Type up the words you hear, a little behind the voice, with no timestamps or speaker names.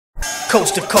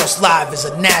Coast to Coast Live is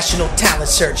a national talent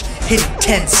search, hitting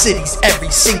 10 cities every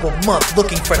single month,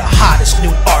 looking for the hottest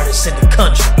new artists in the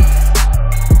country.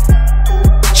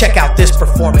 Check out this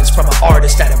performance from an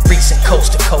artist at a recent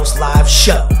Coast to Coast Live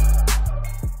show.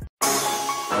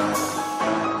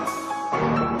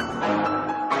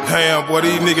 Damn, boy,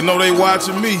 these niggas know they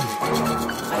watching me.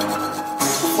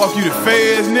 Fuck you, the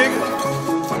feds, nigga.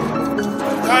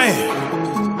 Damn.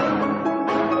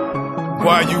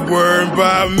 Why you worried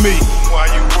about me? Why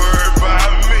you worried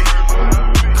about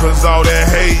me? Cause all that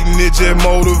hating, it just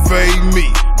motivate me.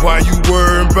 Why you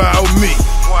worried about me?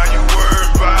 Why you worried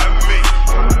about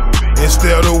me?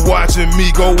 Instead of watching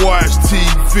me, go watch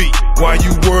TV. Why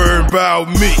you worried about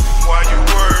me? Why you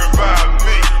worried about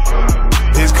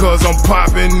me? It's cause I'm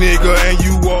poppin', nigga, and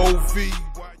you OV.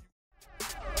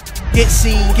 Get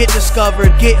seen, get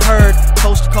discovered, get heard.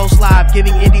 Coast to Coast Live,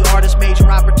 giving indie artists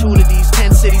major opportunities.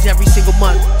 10 cities every single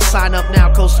month. Sign up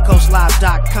now,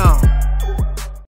 coasttocoastlive.com.